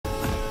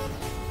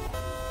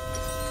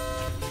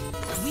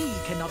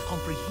cannot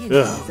comprehend.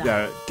 Ugh,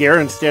 got it.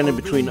 Garen's standing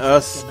between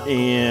us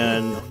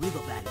and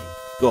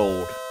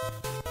gold.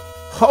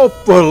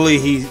 Hopefully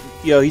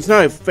he's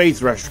not a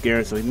phase rush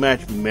Garen, so he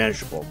might be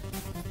manageable.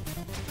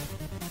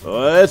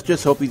 Let's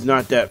just hope he's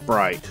not that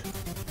bright.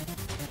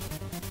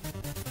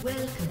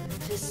 Welcome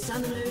to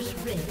Summoner's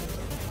Rift.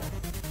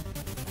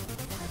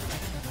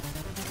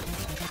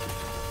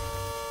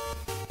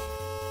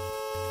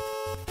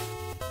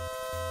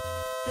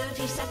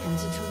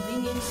 Seconds until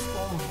minions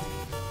spawn.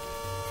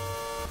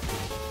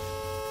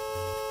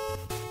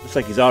 Looks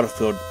like he's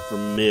autofilled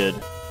from mid.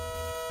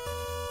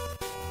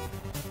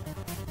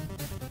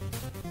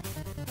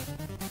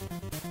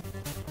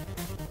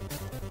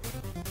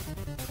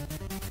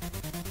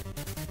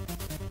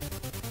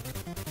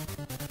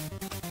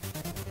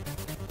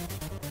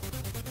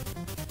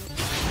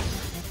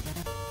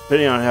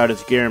 Depending on how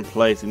this Garen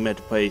plays, he meant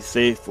to play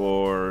safe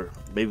or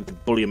maybe we can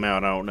bully him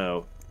out, I don't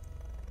know.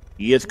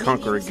 He is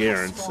Conqueror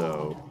Garen,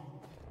 so...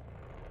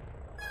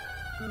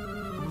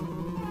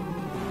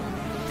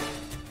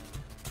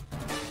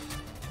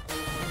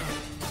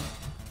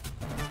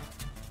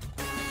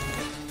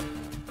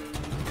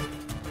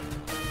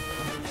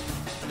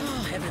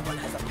 Oh, everyone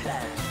has a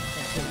plan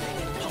until they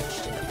get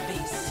punched in the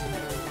face.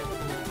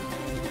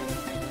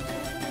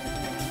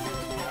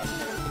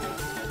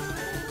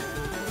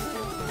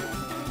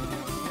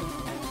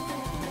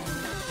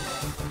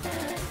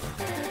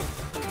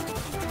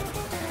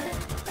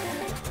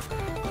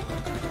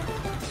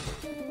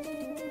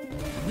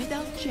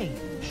 Without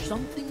change,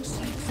 something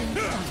sleeps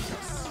inside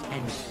us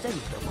and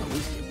seldom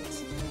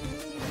awakens.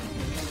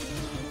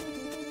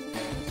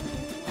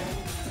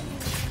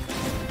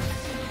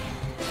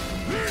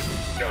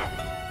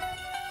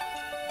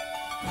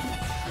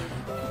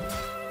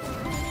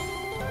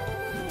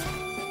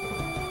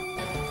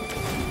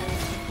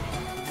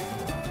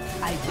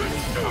 I break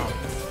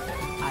hearts.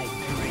 I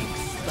break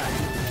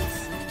spines.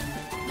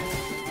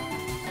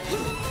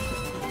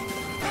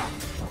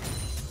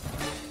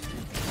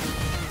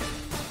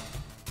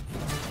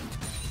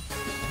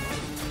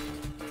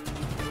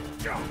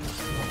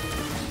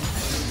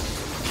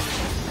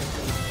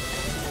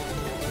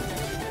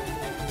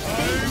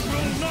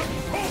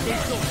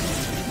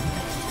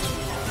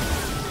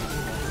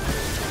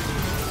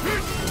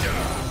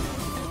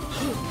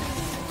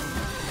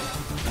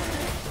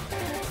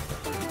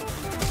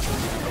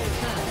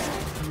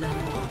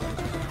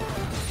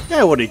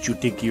 Yeah, what did you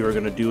think you were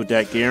gonna do with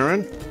that,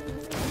 Garen?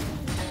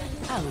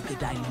 How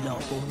could I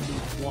love only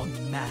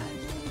one man?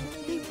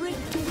 They break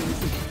too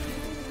easy.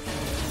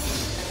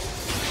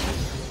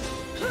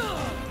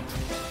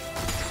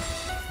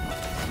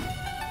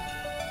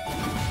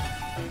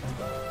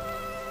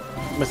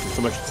 Missing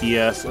so much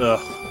CS, ugh.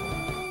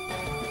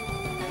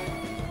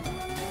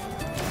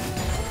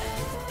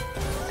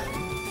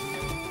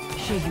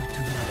 Shave to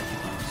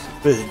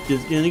none. But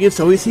just gonna get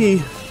so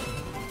easy.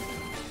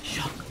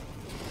 Shock.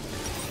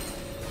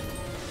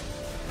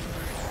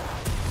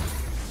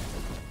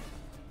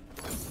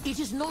 It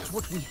is not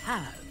what we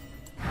have.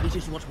 It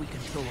is what we can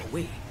throw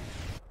away.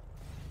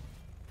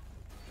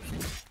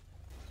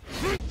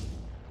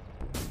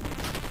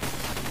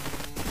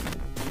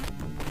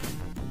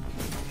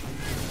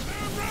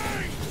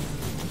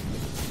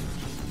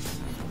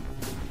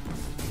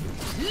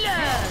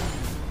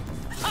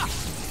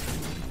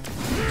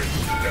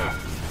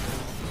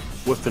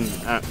 Whiffing.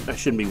 I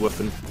shouldn't be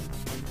whiffing.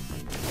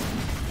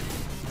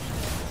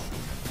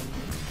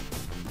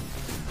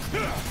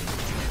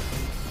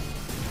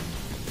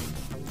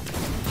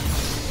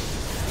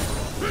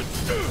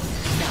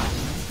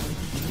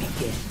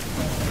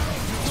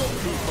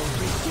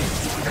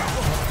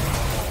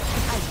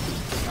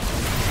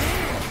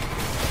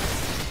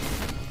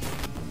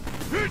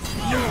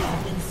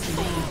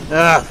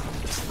 Ah,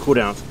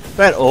 cooldowns.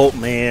 That ult,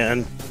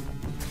 man.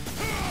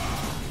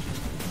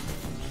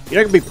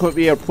 You're not gonna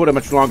be able to put it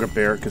much longer,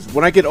 Bear, because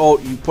when I get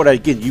ult, you put it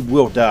again, you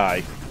will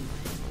die.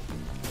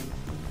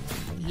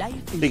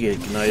 Big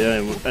ignite,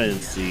 I didn't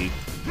see.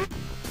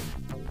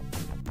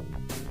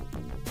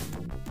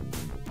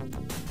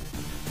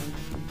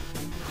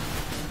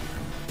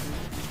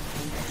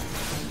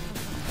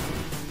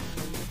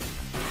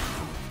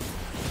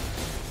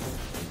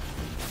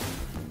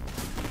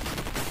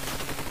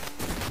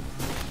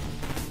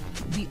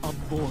 We are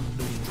born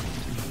knowing what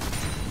to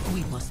do.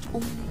 We must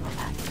only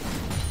act.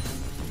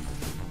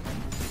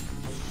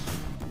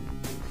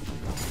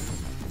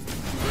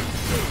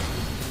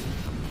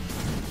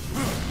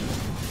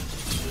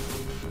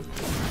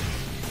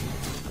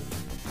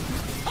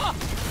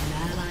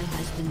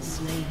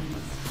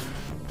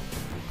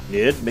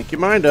 Nid, make your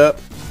mind up.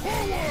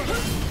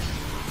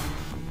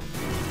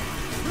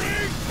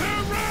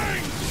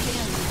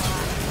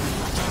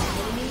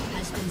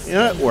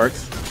 Yeah, it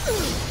works.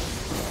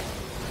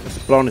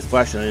 Just blowing his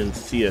flash and I didn't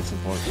see it at some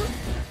point.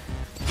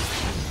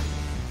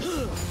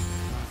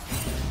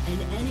 An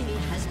enemy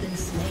has been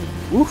slain.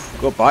 Oof,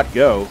 go bot,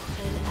 go. An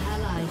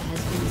ally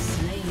has been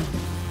slain.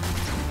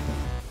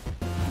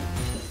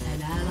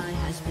 An ally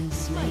has been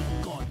slain.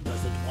 God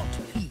doesn't want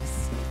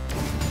peace.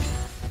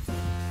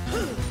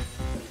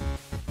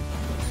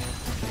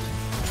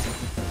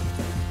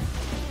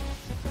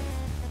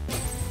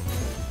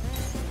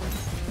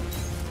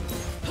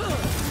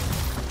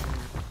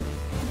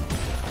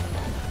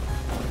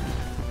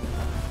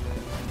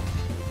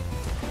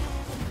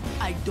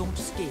 I don't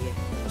scare.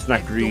 It's not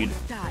and greed.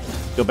 Don't die,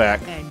 Go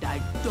back. and I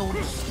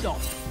don't stop.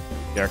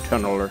 Our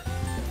tunneler.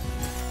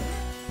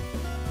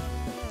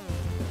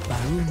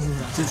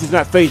 Barumura. Since he's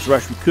not phase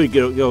rush, we could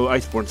go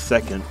Iceborne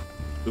second.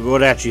 It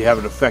would actually have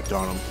an effect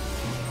on him.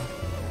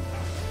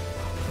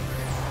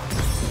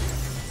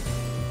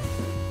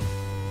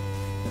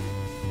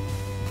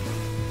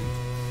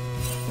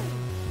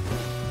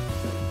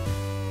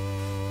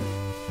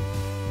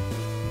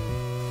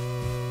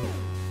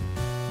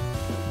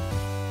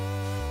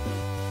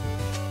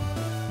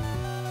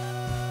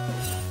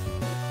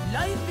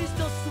 Life is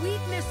the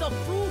sweetness of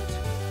fruit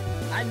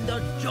and the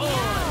joy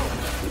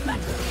of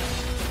battle.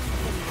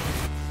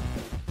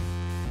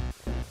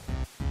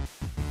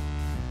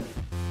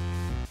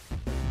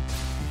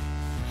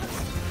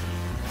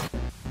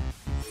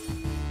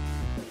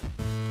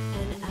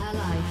 An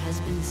ally has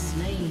been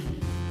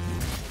slain.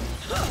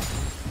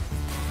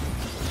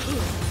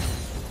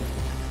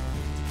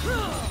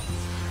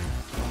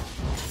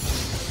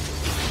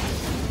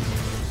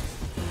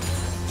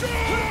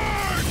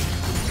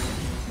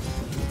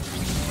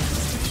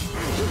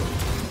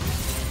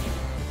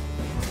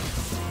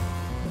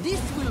 This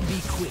will be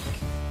quick.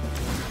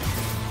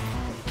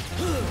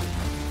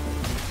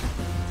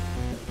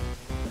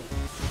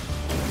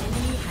 An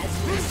enemy has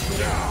been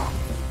slain.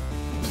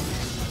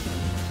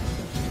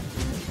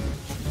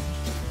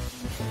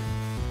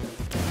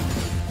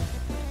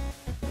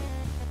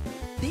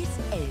 This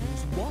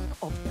ends one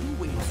of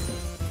two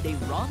ways. They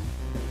run,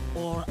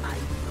 or I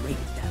break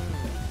them.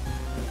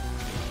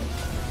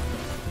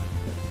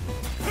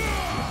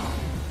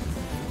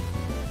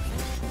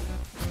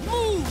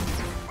 Move!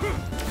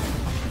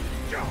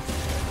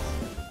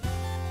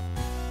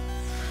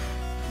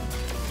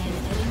 An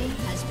enemy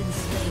has been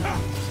slain.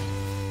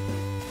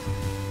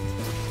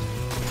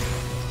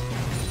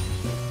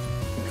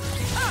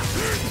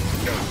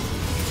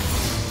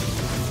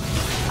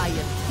 I am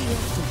here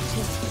to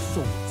test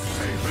souls.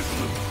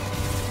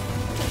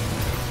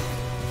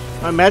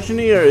 I imagine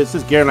here is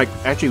this Garen like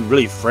actually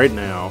really afraid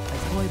now.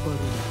 Boy,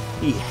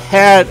 Barumura. He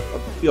had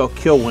a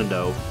kill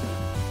window.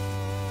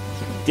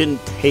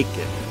 Didn't take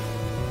it.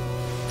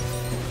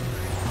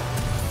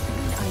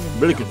 I am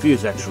Really done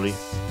confused with actually.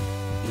 this.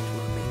 It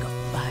will make a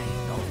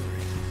fine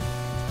offering.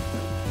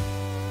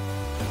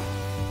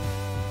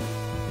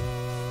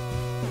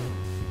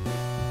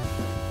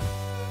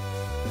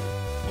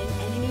 An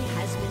enemy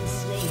has been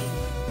slain.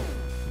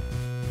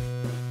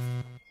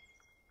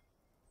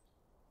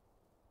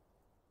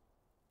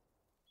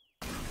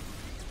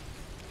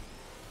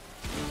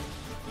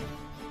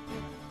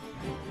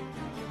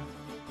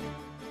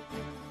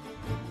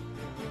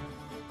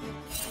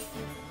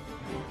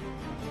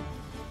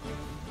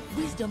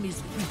 Wisdom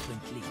is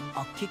frequently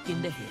a kick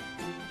in the head.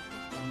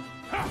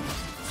 An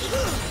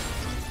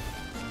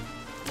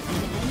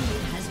enemy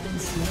has been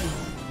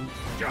slain.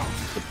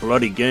 It's a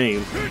bloody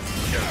game.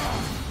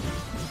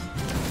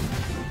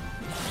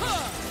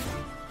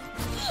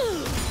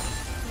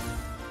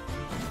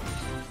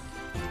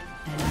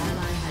 An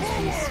ally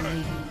has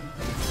been slain.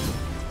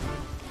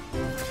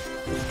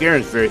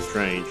 Garen's very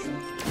strange.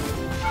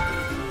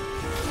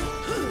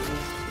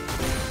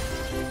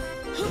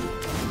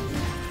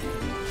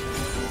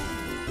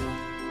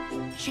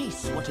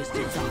 Chase what is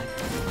desired.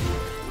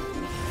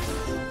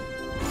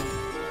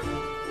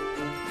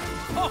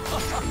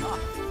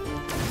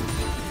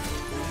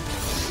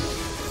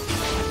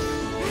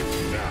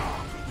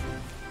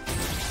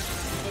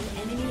 An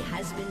enemy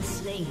has been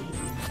slain.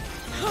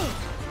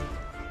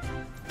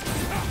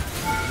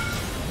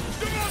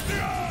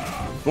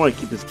 I want to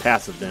keep his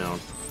passive down.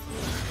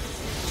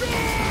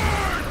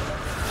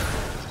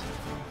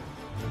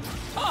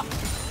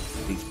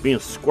 He's being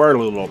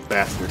squirrely, little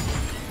bastard.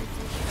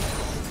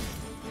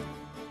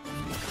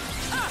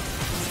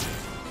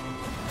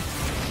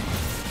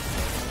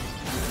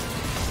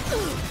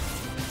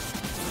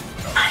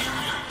 I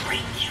will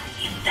break you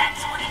if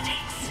that's what it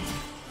takes.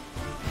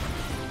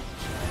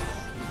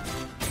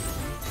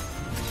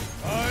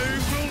 I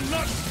will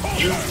not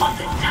You fall. are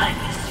the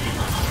tiniest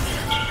symbol of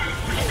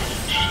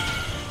energy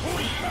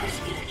where this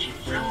energy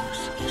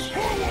flows is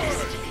your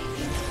destiny.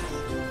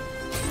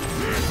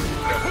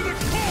 For the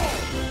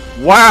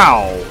call!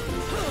 Wow!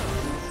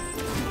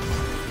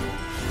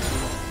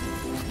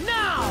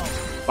 Now!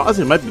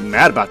 Ozzy might be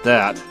mad about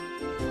that.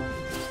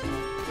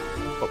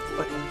 Oh,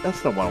 wait,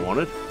 that's not what I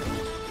wanted.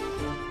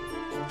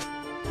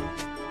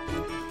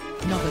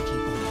 Another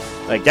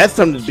keyboard. Like, that's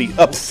something to be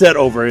upset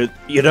over, it,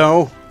 you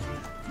know?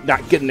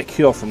 Not getting a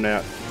kill from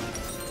that.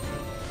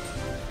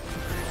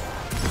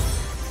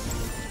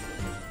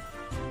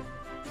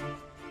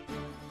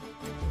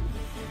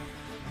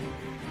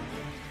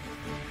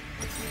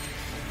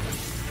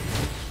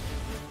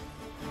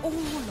 All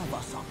of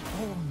us are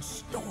born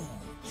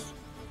storms.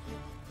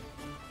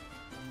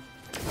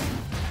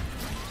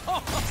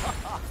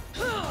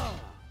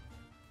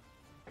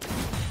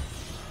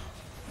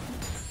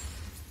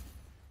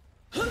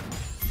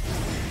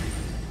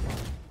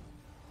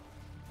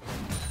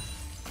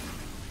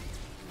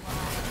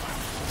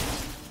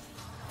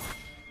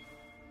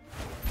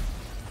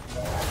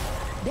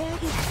 There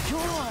is joy.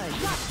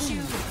 Got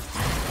you.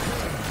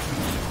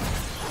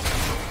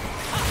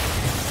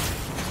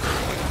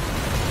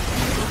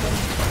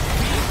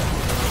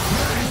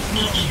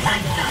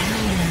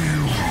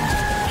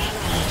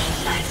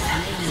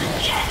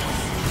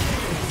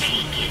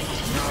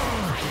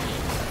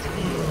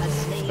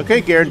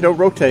 Okay, Garen, don't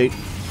rotate.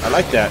 I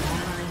like that.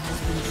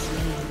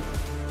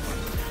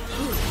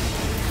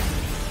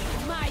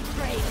 My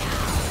prey now.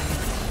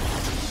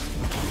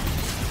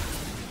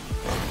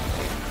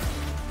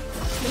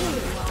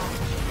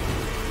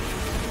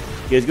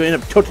 He's going to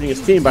end up tilting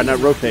his team by not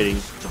rotating.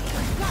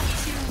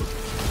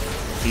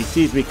 He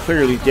sees me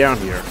clearly down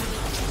here.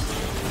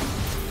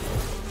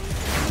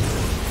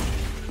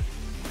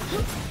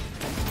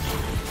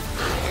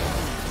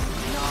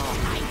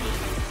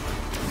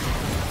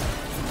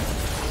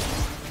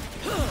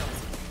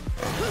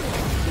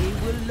 They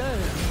will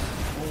learn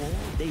or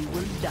they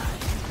will die.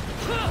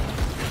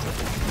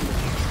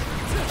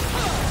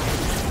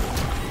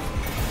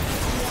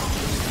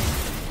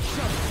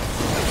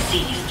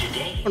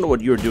 I don't know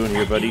what you were doing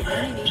here, buddy.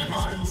 Enemy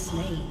has been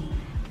slain.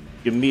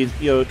 Give me,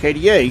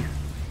 KDA.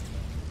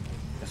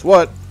 Guess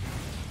what?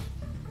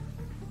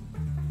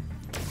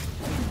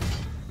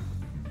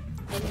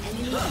 An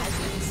enemy has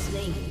been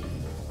slain.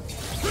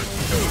 An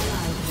ally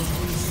has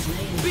been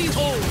slain.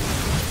 Behold!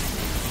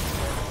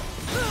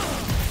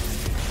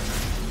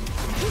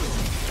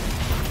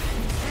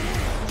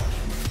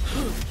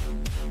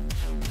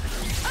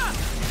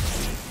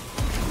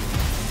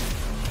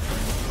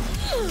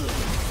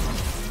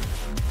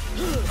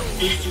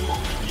 This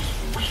moment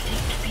is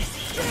waiting to be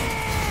seen.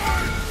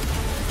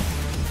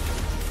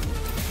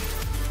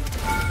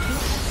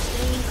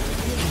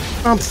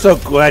 I'm so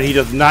glad he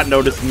does not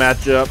know this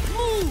matchup.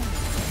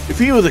 If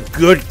he was a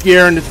good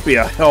Garen, this would be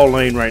a hell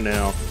lane right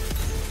now.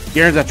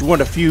 Garen's actually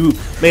one of the few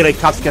melee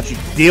cops that can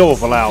actually deal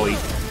with Alawi,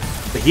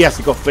 but he has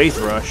to go face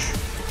rush.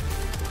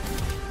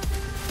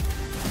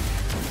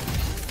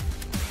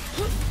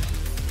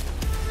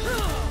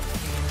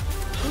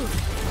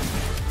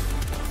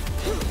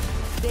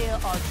 There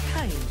are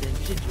kind and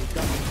gentle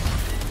governments.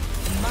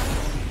 Mine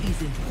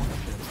isn't one of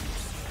those.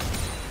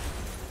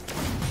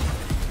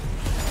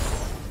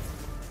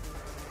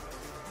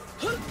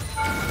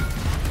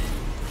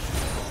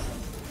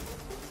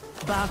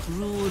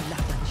 Bakru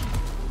Lakaji.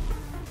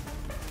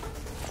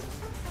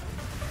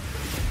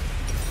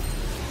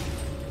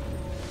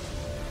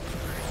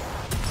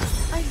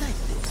 I like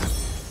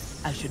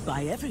this. I should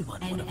buy everyone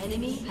one An of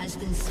enemy has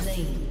been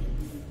slain.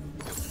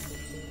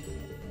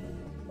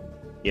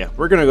 Yeah,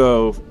 we're gonna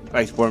go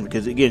Iceborne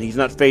because again, he's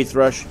not face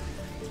rush,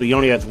 so he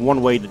only has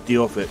one way to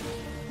deal with it.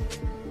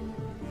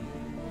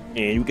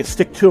 And you can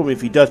stick to him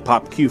if he does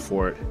pop Q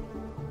for it.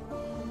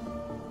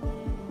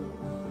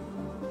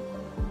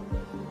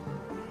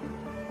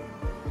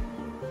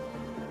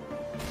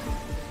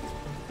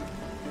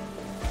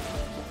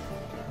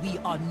 We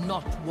are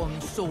not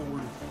one soul.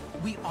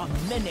 We are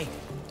many.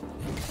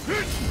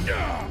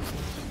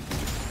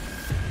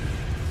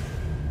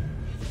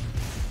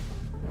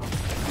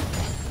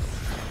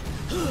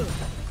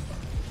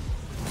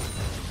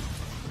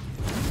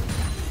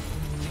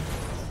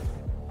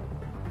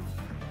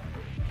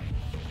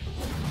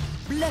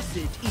 Blessed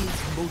is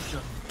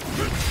motion.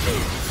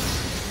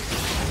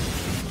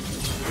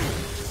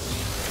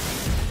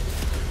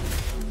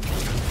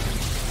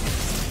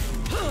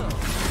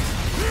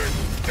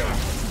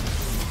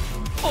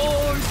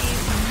 All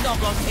is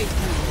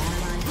Nagaheku.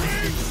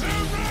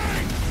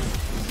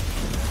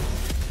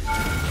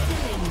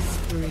 Killing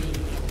spree.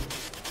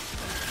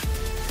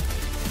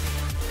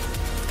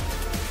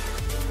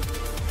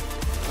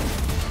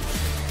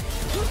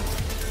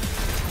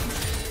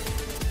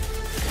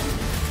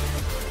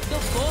 The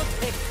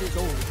vortex is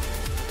over.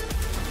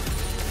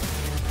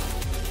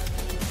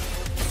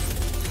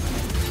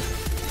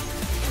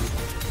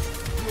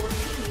 Your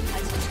team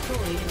has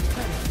destroyed a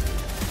turret.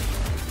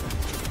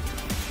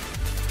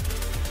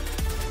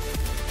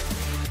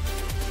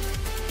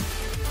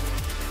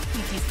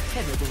 It is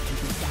terrible to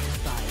be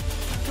satisfied.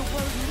 The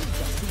world needs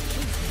us to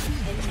chase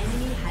An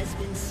enemy has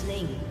been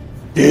slain.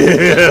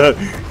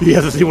 He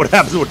has to see what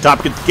happens when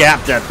Top gets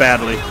gapped that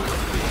badly.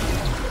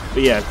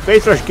 But yeah,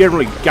 face rush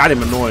generally got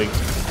him annoying.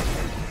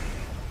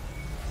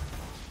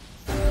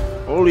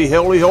 Holy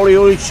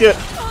shit.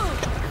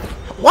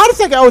 Why does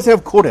that guy always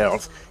have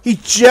cooldowns? He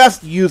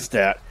just used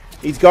that.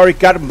 He's already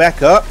got him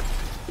back up.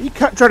 Are you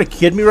trying to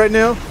kid me right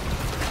now?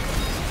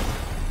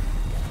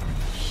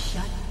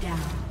 Shut down.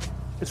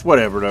 It's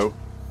whatever though.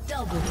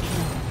 Double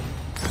kill.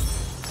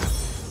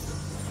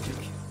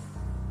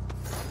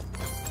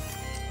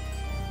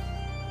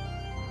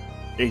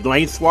 He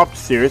lane swapped?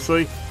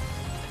 Seriously?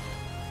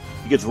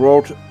 He gets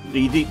rolled. Does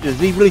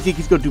he really think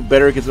he's going to do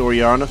better against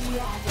Orianna?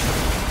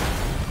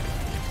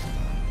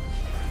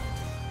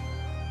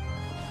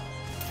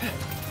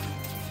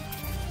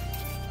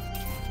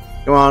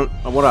 Come on,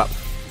 what up?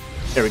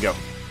 There we go.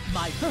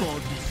 My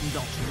God is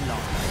not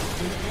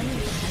lost. An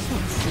enemy has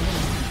been slain.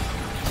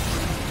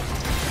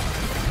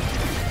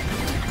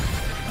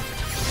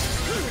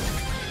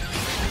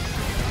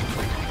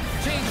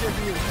 Change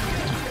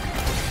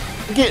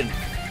Again,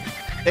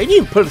 they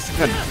need to put some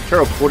kind of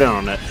turtle cooldown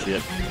on that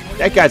shit.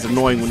 That guy's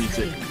annoying when you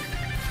say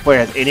player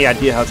has any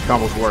idea how his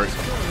combos work.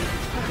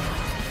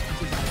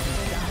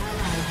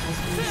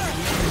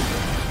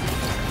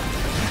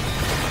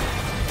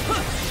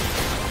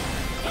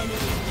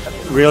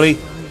 Really?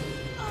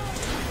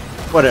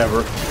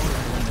 Whatever.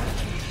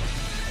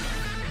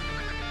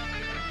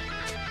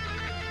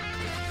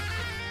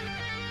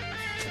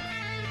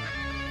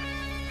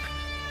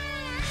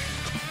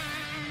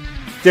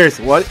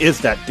 Seriously, what is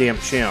that damn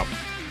champ?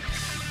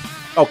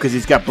 Oh, because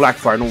he's got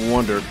Blackfire, no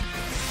wonder.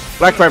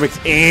 Blackfire makes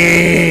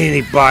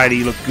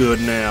anybody look good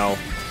now.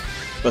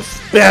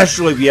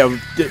 Especially if you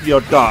have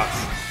your dots.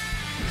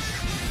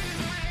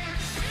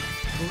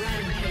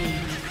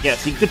 Yeah,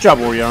 see, good job,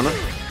 Oriana.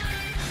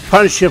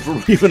 Punish him for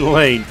leaving the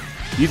lane.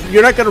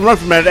 You're not going to run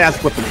from that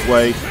ass whipping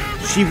way.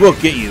 She will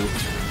get you.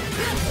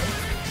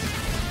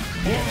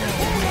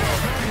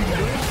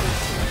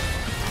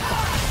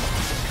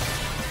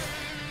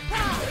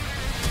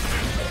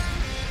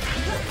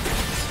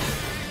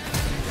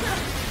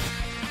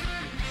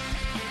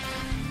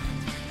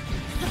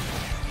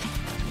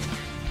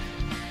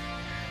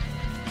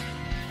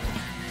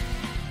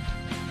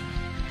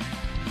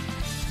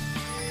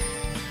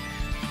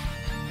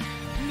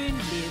 Min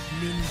live,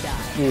 min die.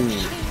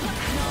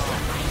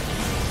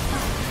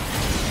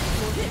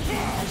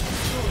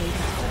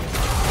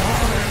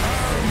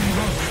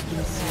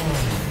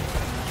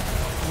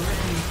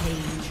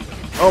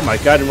 Oh my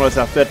god, I didn't realize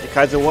how fat the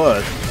Kaiser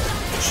was.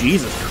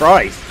 Jesus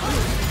Christ.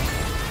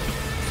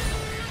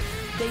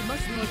 They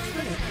must be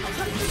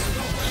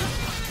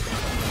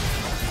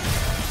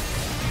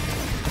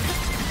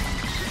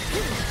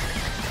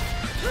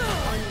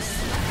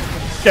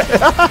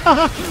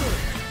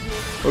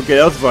Okay,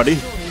 that was funny.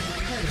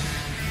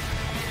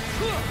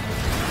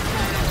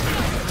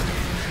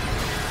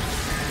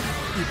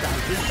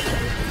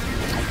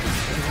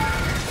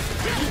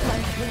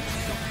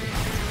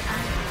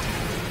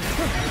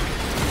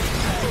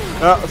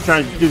 Well, I was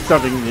trying to do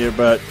something here,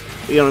 but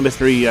on a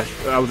mystery, I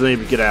wasn't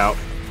able to get out.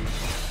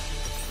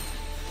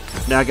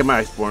 Now I get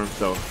my Iceborne,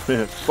 so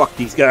fuck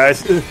these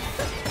guys.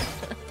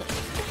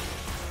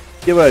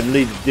 Give what I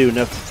need to do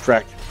enough to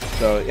distract.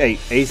 So, hey,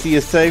 AC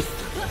is safe,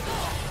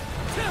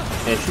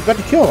 and she's about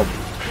to kill him.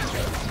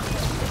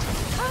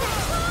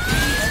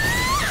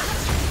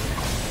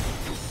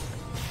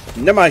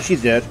 Never mind,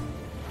 she's dead.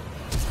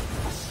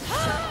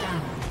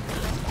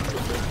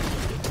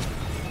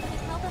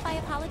 Help if I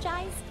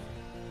apologize?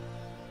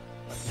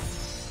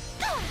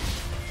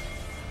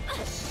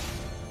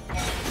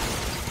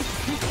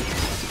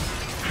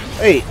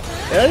 Hey,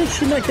 how did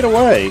she not get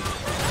away?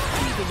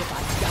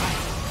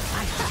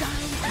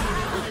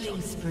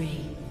 Killing spree.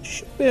 She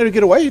should be able to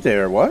get away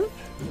there, what?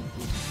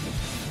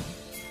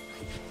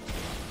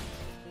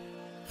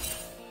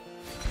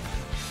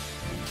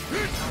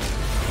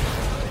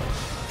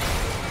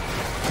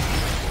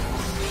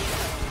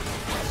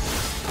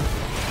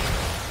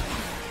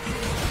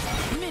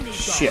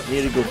 Shit,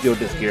 need to go deal with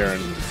this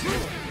Garen.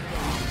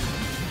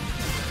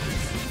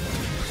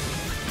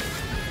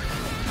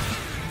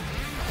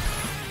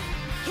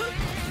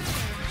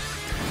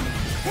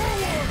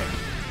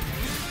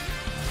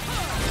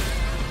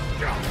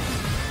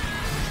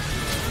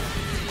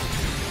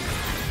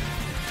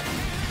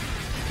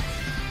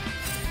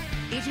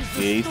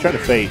 Yeah, he's trying to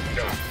fade.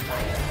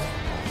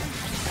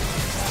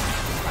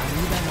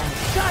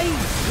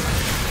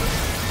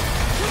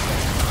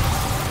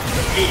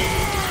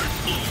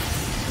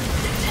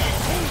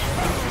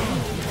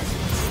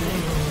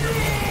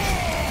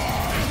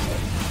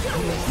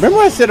 Remember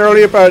what I said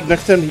earlier about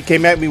next time he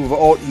came at me with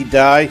ult, he'd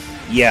die?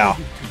 Yeah.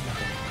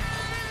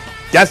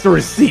 That's the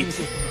receipt.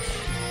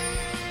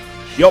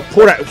 You don't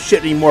pour that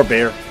shit anymore,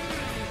 Bear.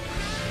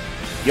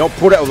 You don't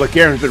pour that with like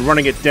Garen's been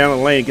running it down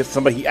the lane against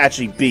somebody he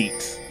actually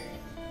beats.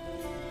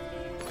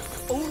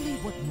 only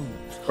what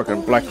moves. Working on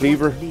Only Black what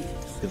Cleaver. lives.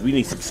 Because we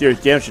need some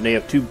serious damage and they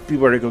have two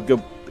people that are going to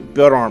go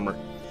build armor.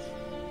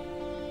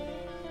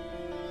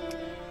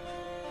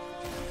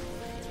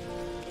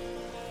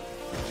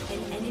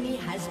 An enemy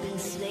has been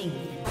slain.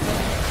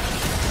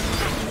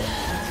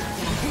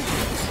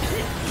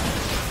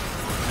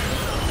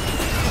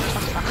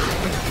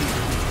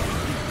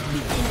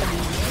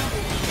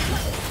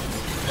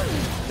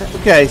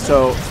 Okay,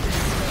 so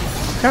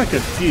I'm kind of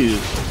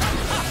confused.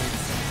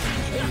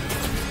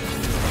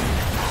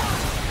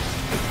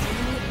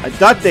 I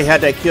thought they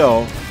had that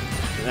kill,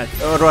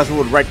 otherwise I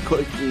would right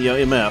click,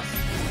 MF.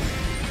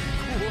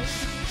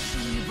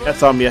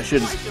 That's on me. I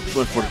should have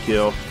went for the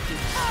kill.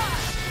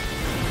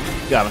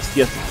 Got him.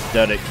 CS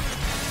pathetic.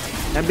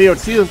 And be able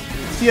to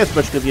see us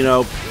much because team,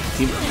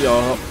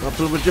 help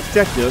a little bit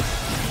objective.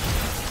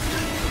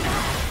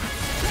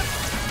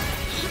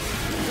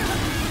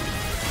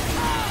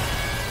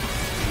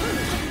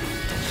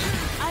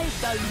 I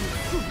value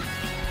food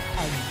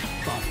and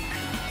fun.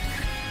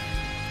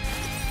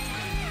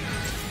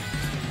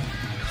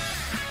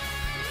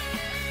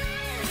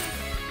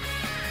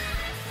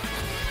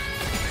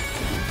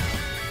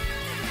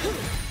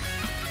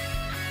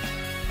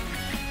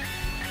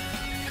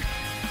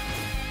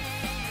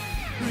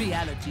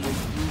 Reality is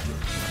brutal.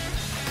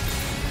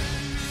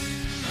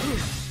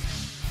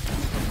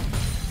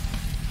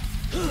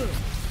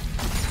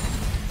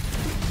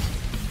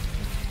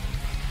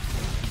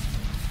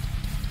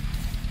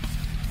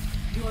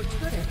 Your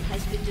turret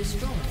has been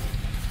destroyed.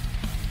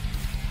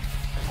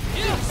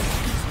 This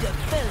is the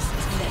first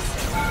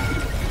lesson.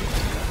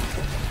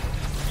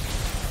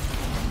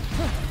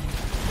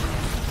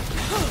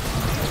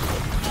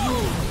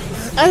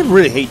 I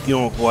really hate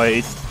dealing with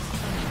waste.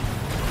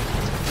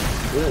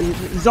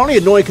 It's only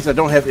annoying because I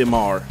don't have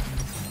MR.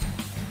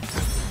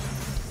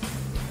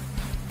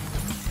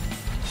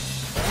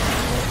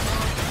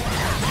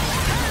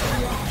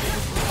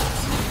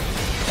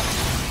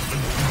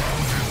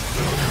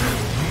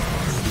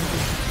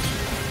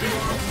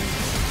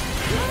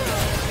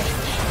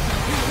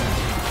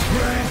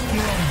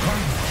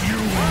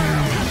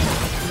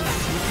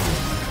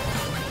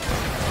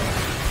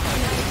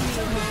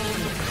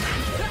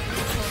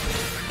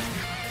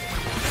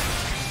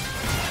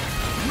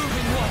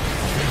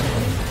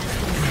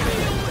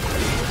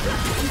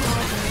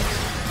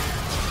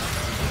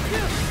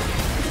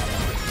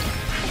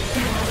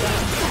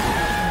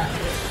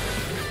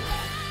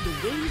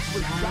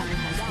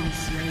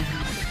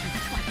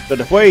 But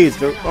the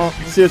waves are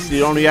seriously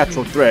the only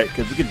actual threat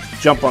because we can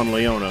jump on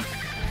Leona.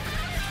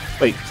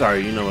 Wait,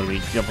 sorry, you know what I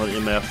mean. Jump on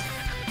MF.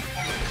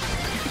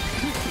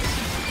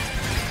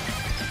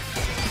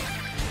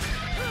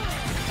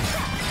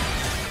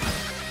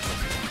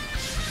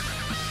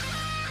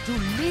 To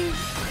live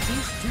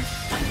is to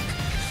fight.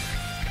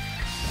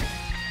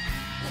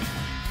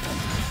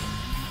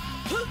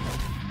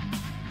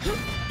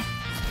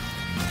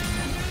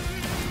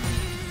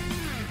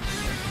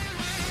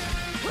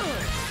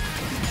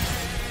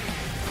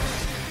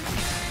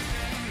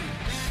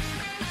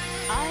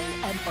 I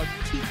am a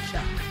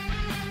teacher.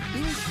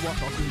 Here's what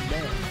I will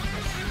learn.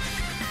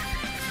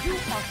 You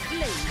are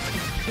slaves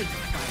to take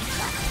my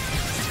life.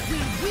 We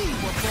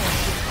were born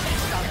to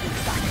test our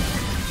desires.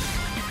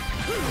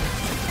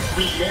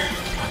 We learn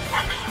from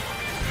action.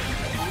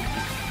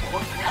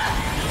 Or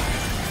die.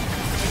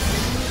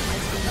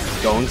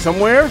 Going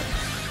somewhere?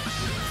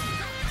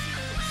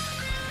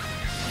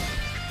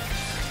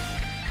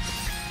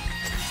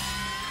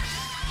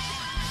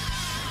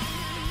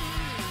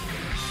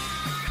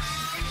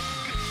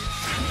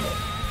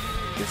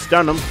 You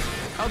stun him. A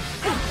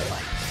good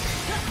fight.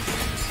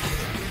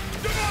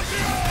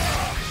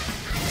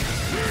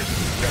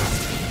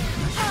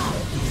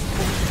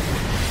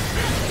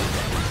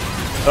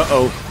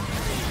 Uh-oh.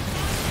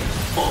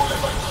 All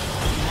of us.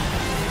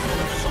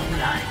 Some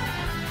line.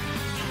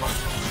 You must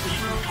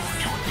fulfill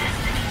your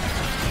destiny.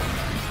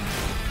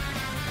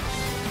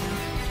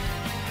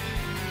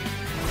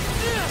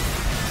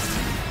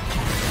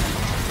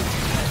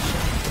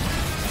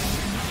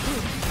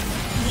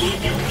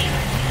 Live your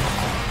journey.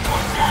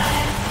 Or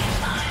die in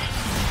mine.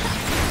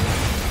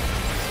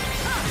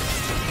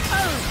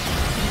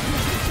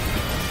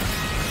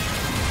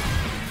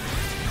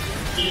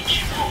 Each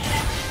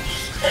moment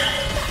is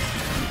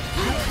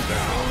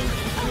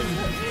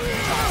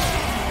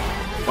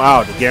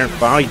Wow, the Garen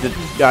finally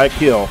got a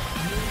kill.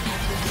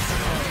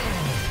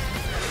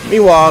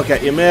 Meanwhile, got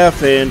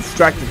MF and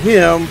distracted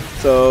him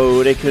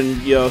so they can,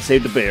 you know,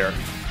 save the bear.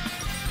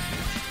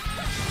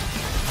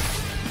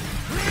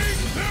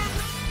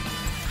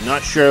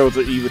 Not sure it was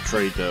an evil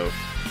trade though.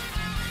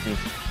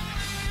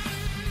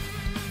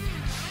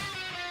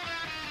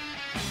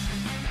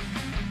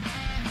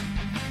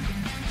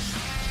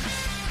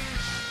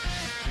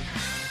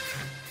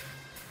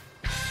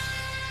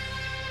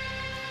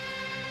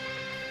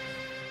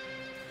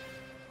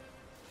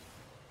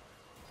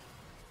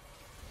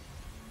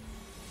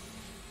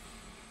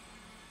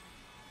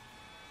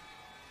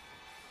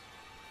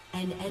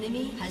 An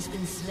enemy has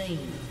been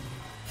slain.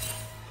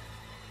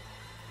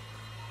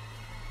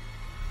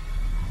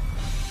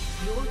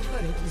 Your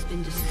turret has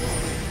been destroyed.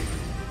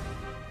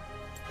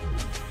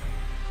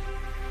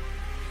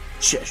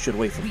 Shit, I should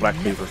wait for Black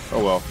Cleaver.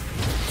 Oh well.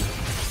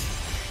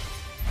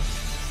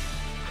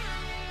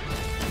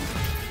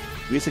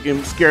 At least I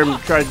can scare him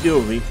to try to deal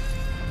with me.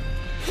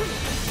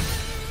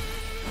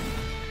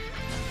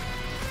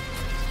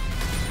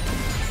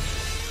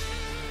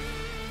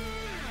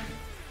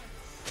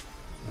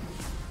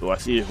 Oh, I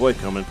see his boy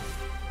coming.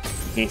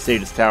 Can't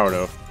save this tower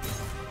though.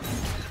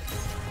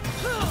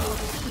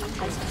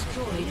 Has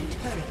destroyed a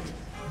turret.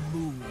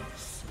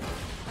 Moves.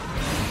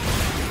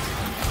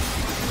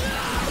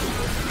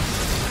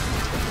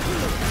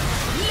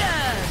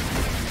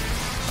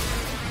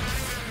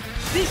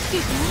 This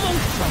is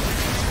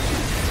monstrous.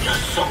 your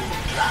soul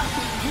drowned.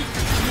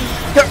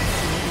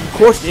 Of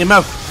course, the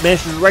MF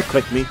managed to right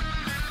click me.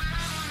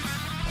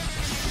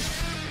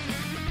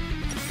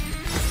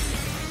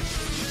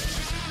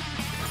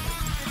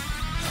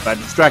 I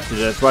distracted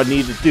it. That's what I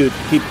needed to do to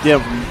keep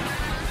them from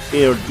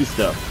being able to do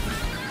stuff.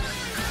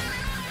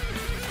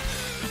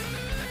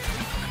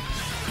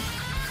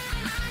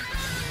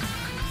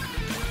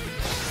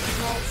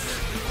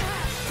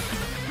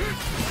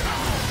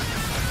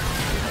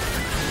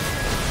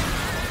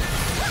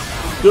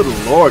 Good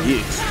lord, he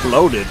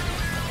exploded.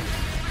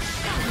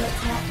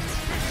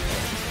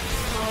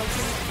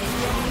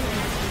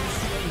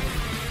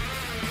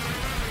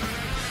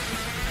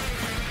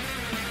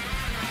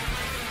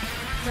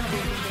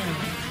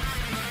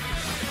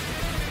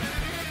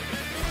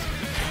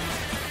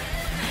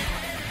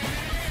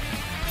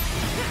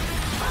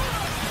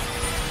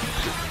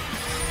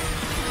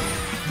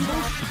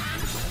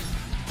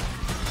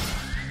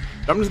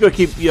 I'm just gonna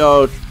keep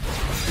doing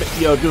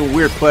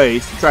weird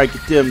plays to try to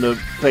get them to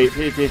pay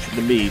attention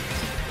to me.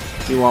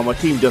 Meanwhile, my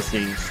team does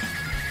things.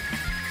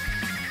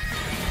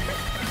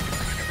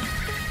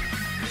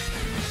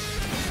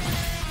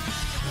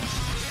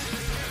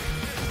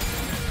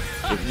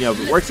 If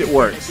it works, it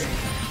works.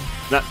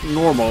 Not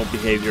normal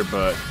behavior,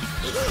 but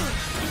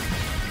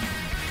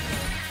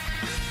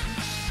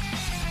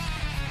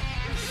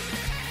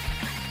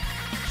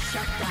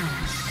Shut down.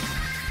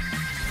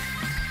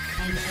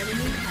 An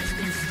enemy has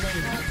been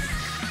slain.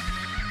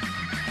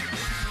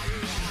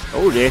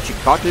 oh, they actually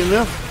caught him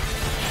now.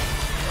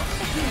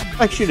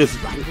 I should just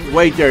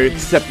wait there and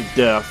accept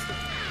death.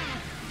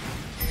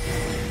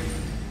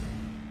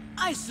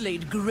 I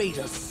slayed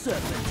greater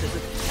serpents as a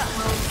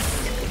child.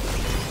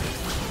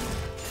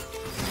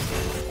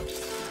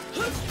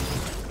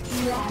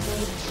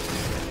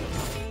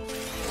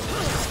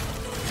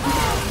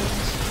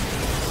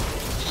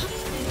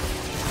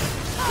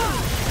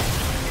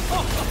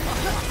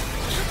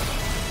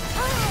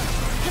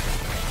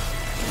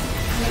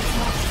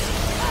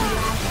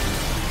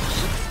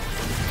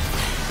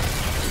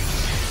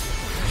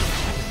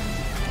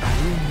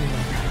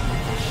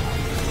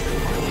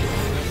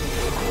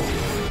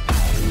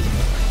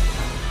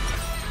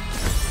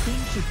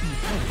 Things should be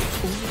held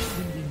only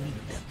when we need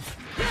them.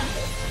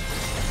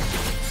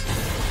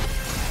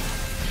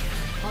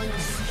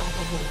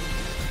 Unstoppable.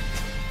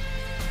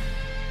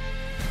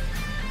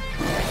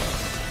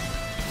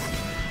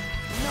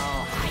 No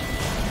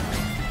hiding.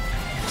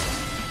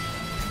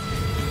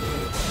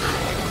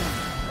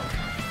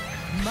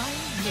 My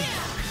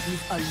name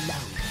is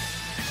allowed.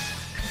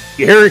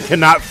 Garen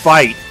cannot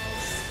fight.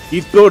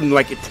 He's building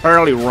like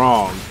entirely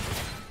wrong.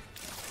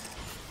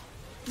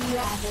 You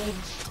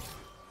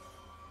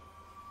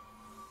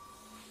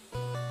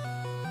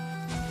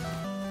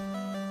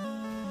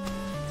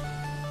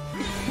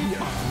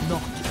are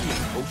not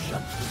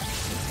emotion.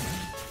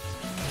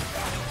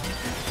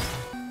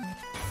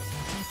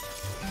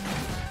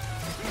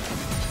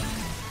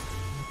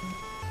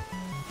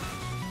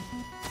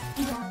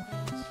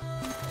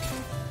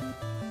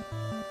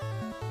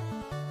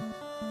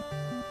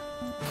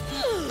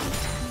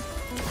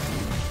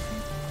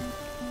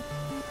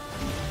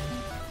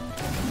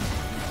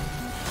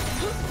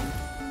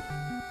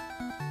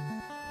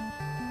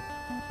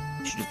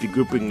 You should just be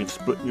grouping and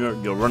split, you're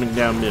running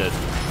down mid.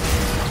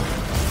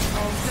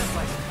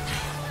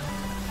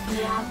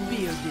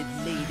 Bearded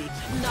lady,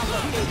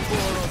 Navajo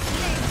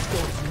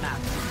don't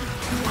matter.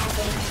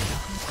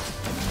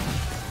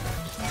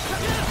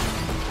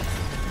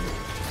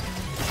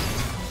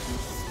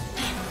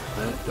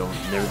 Don't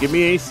never give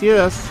me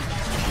ACS.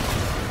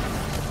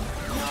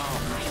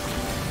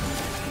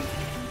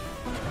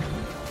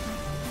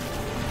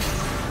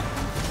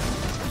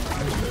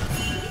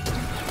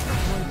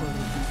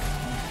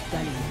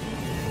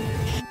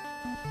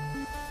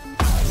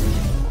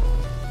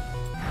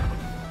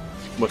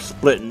 Must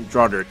split and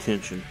draw their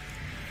attention.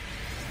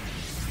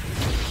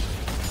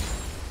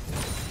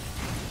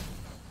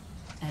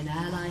 An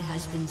ally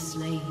has been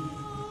slain.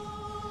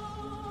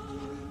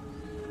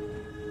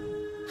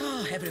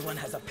 Everyone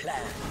has a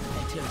plan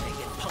until they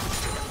get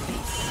punched in the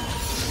face.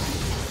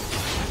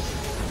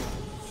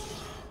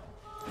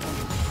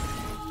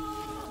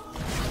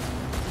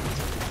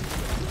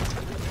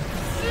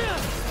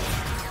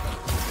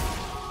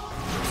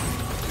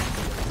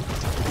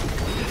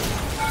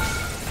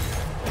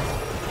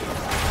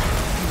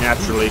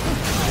 Naturally.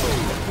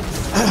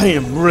 I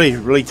am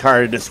really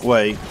tired of this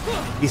way.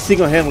 He's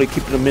single-handedly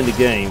keeping them in the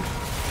game.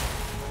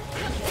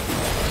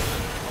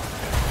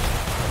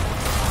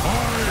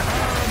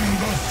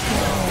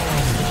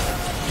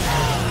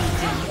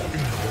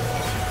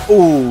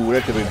 Ooh,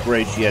 that could have been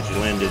great. She actually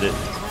landed it.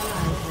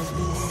 Ally has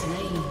been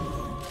slain.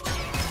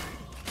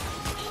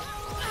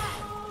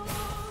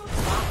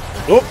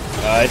 Oh,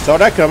 I saw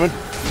that coming.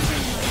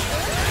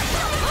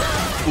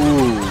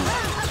 Ooh,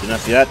 did not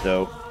see that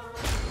though.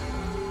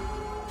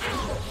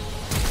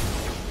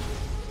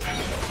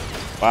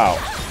 Wow.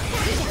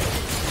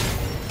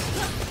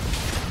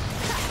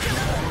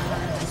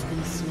 Ally has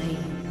been slain.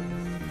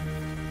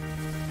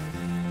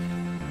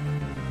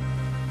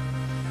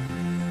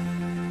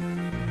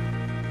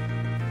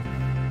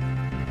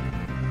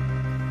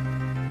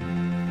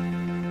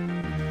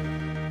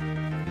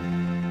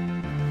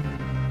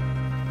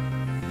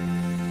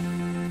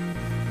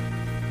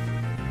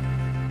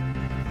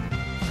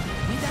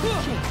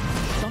 Without change,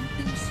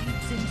 something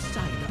sleeps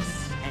inside us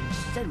and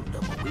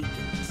seldom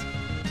awakens.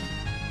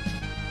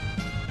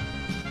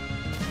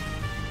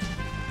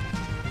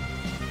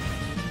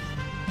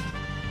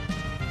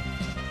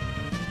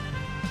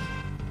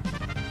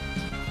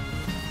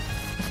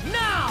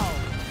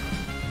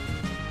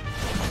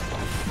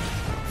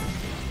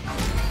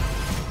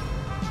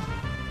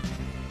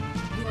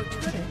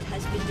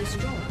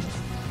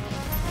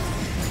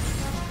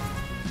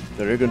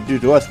 So they're going to do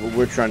to us what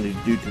we're trying to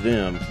do to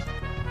them.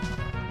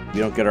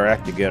 We don't get our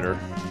act together.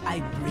 I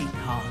break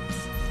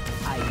hearts.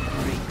 I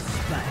break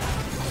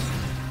spells.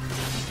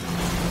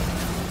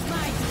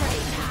 My prey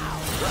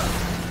now.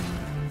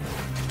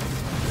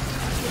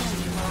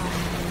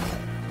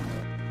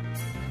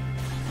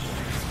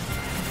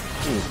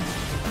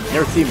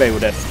 Never seen anybody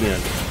with that skin.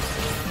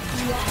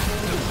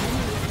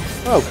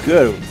 Oh,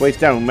 good. Waste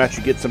down. We'll match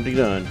you get something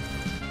done.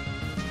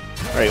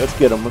 Alright, let's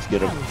get him. Let's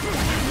get him.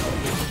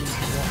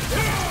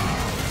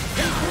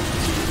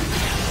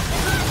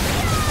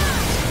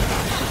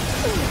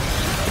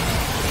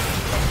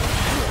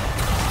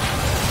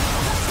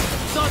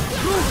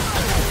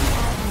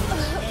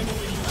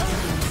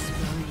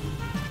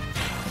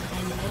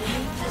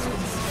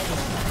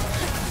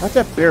 How'd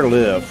that bear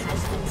live?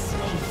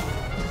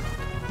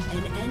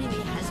 An enemy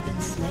has been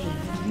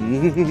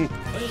slain.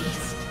 Ace.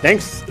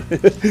 Thanks.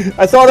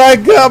 I saw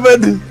that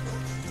coming.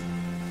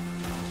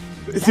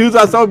 As soon as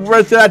I saw him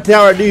run to that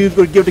tower, I knew he was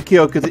going to give the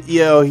kill because, you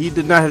know, he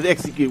did not have the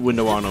execute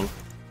window on him.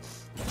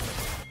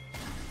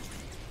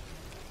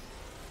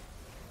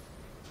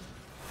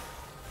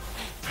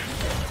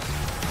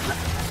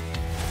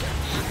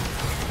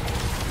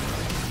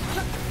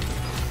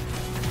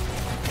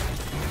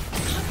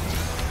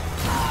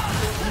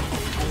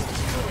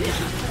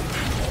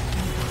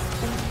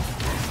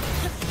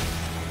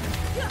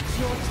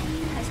 Your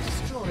team has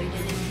destroyed an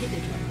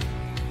inhibitor.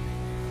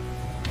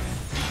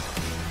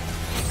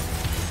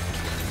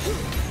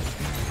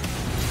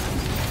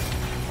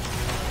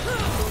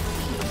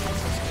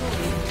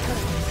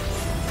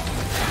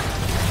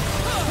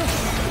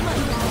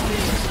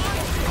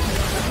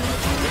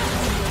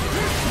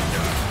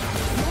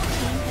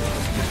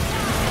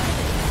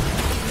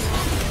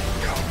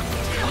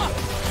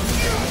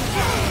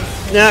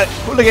 Now,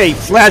 look at he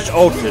flash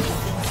ulted.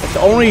 That's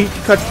the only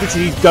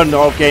contribution he's done to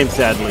all game,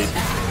 sadly.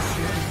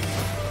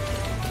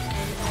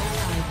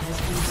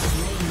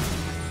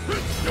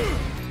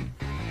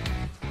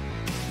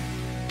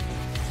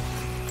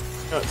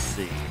 Let's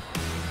see.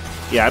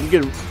 Yeah, I'm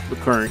getting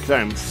recurring because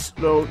I'm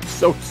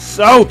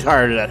so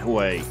tired of that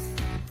way.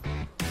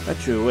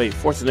 Actually, wait,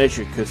 Force of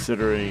Nature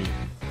considering.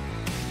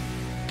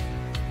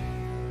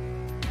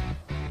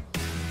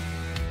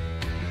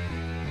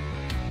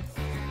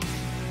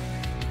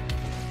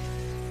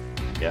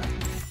 Yeah,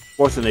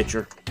 Force of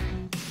Nature.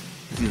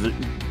 He's a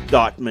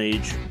dot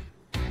mage.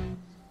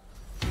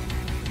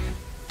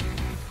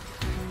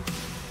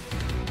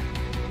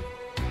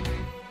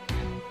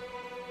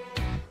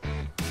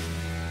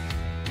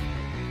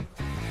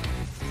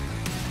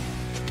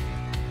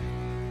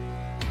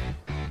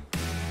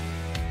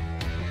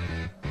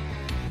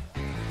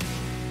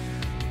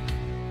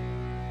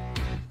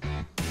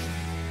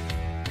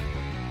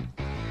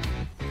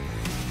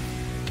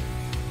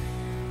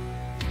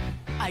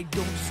 I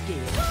don't scale.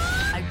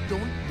 I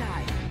don't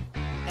die.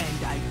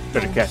 And I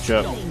Better don't catch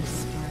up. stop.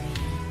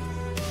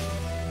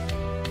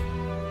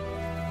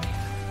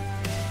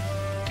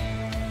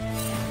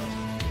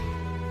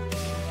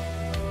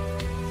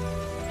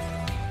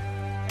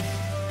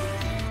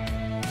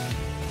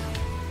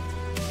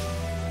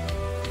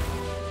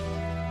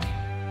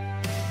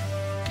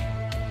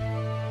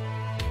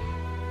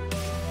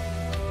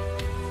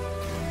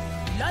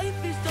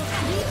 Life is the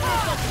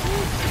sweetness of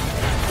fruit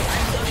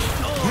and the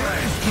storm.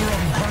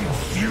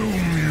 Consume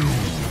you!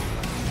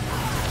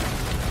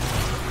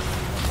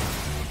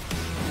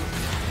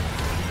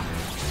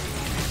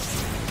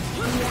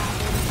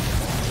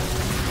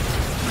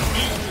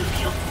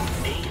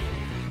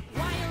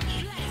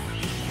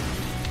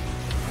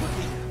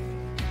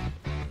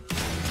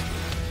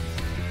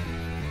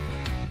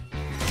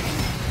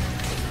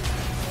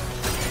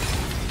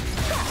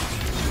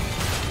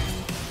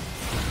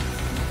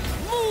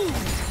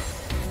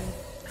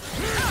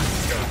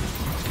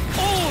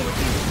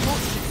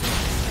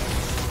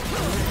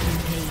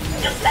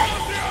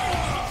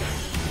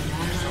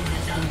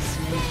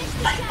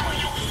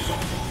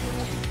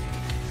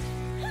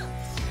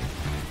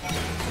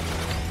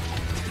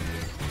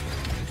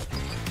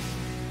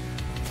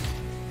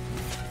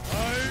 I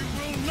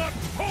will not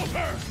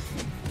falter!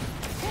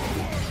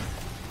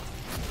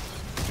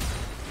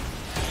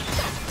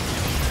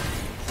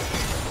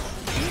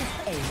 This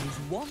air is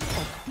one of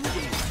two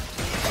ways.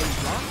 I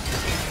run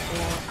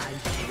or I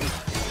shoot.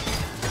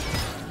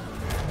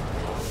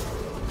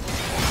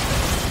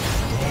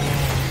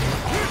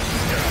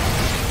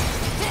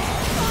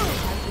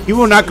 He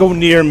will not go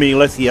near me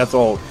unless he has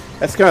ult.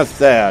 That's kind of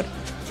sad.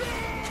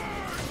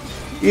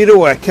 Either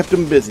way, I kept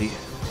him busy.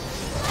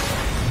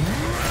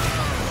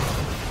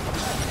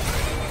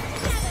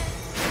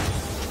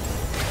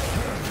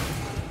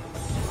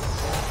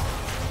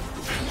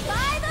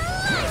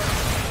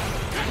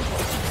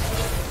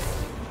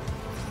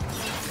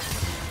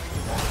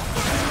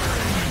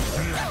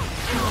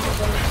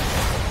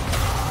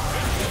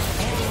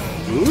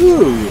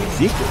 Ooh,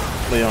 secret,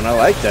 Leon. I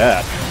like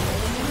that.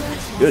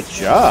 Good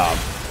job.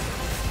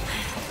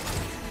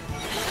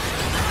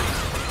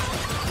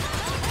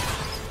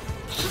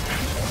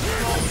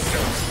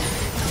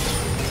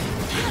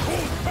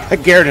 Hold back!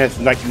 Garrett has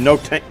like no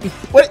tank.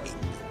 What?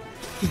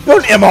 He's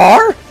building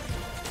MR?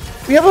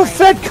 We have a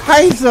fed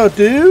Kaizo,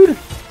 dude.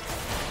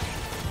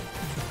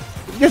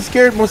 You're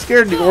scared, more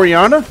scared than the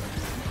Oriana?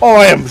 Oh,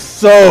 I am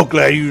so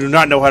glad you do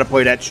not know how to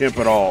play that chimp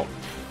at all.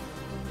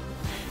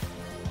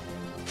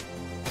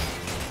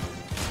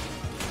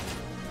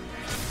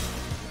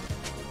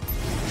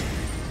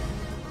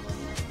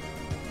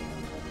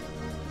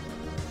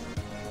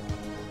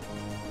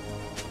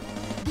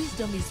 These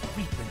dummies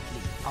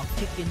frequently are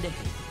kicked in the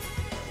head.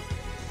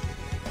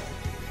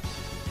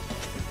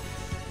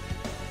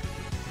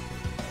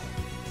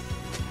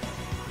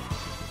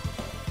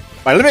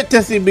 By limit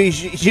testing means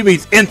she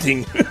means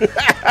inting.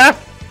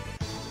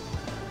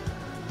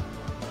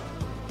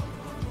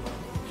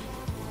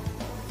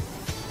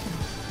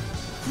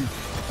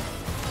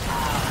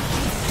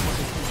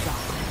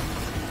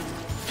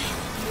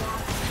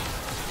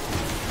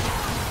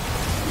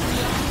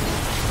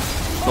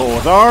 So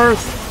was ours.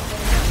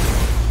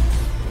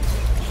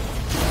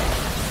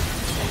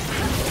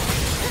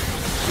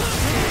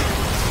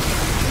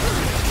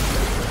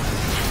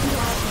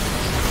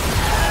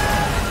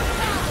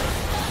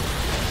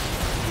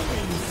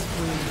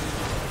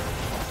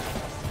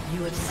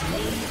 You have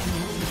slain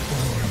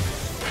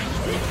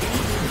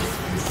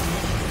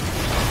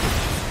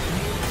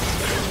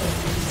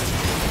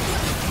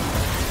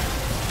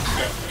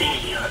The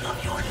failure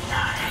of your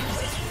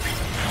lives is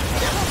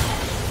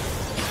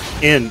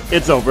In.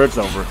 It's over. It's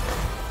over.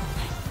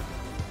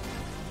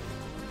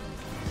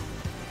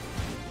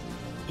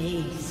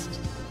 aced.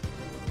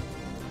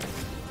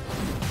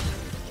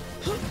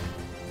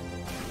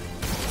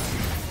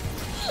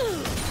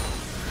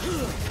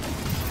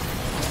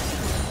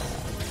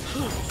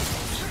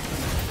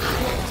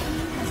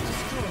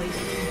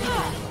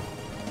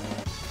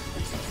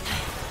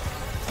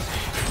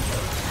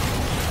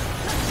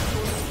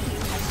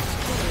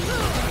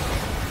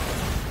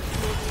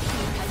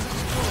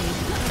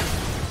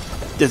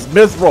 This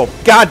miserable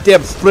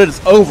goddamn split is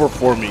over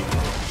for me.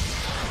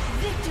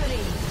 Victory!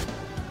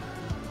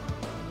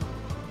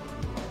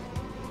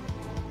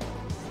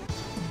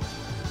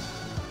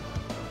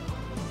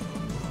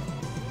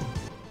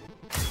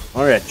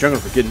 Alright, jungle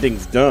for getting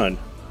things done.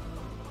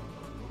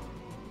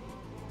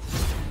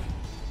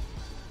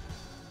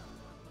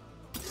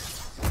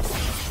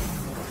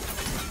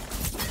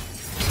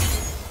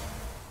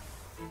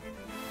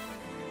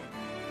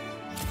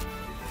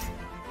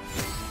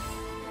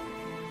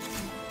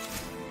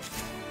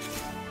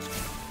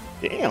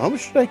 Damn, how much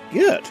should I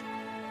get?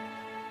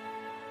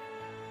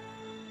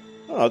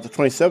 Oh, it's a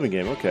 27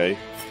 game, okay.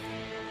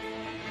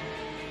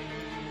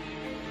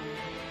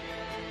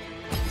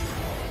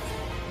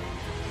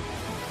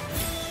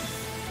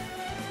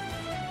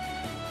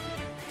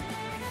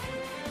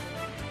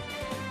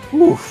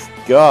 Oof,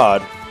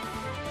 God.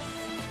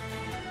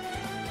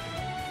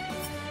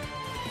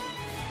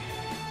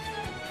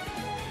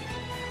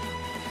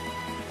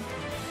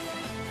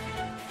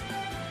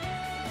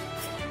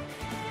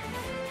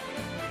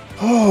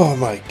 Oh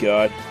my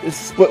God, this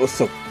split was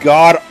so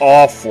god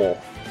awful.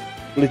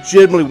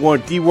 Legitimately one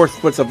of the worst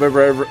splits I've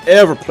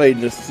ever played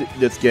in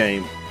this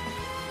game.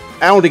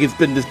 I don't think it's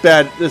been this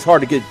bad, this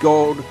hard to get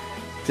gold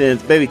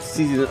since maybe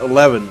season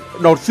 11.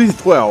 No, season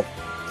 12.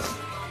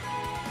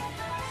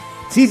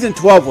 Season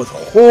 12 was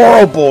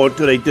horrible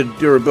until they did a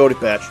durability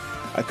patch.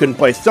 I couldn't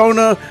play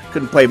Sona,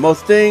 couldn't play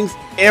most things.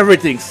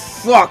 Everything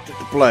sucked to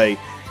play.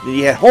 Then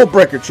you had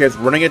Hullbreaker chance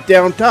running it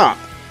down top.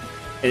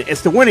 And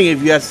it's the winning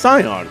if you had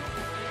Scion.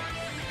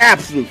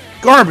 Absolute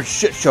garbage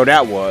shit show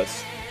that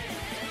was.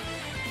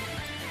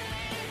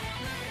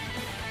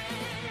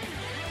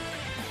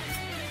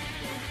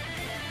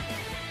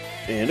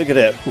 And look at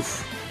that.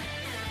 Oof.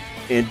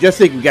 And just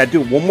think we got to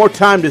do it one more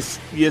time this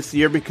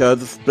year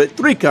because of Split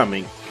 3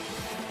 coming.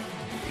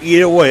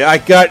 Either way, I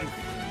got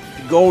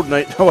gold and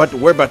I don't have to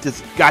worry about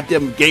this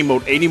goddamn game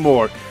mode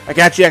anymore. I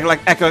got you act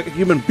like a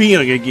human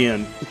being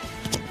again.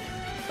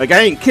 Like, I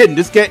ain't kidding.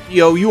 This game,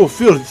 you will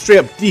feel straight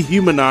up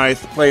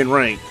dehumanized playing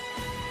ranked.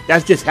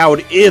 That's just how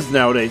it is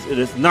nowadays. It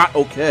is not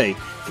okay.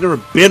 It's never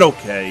been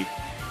okay.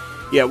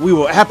 Yeah, we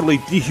will happily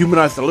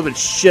dehumanize the living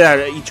shit out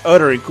of each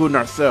other, including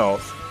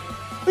ourselves.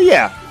 But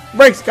yeah,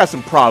 rank's got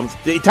some problems.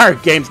 The entire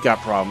game's got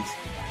problems.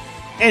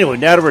 Anyway,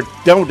 now that we're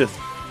done with this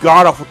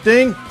god-awful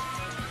thing,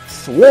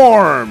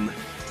 Swarm!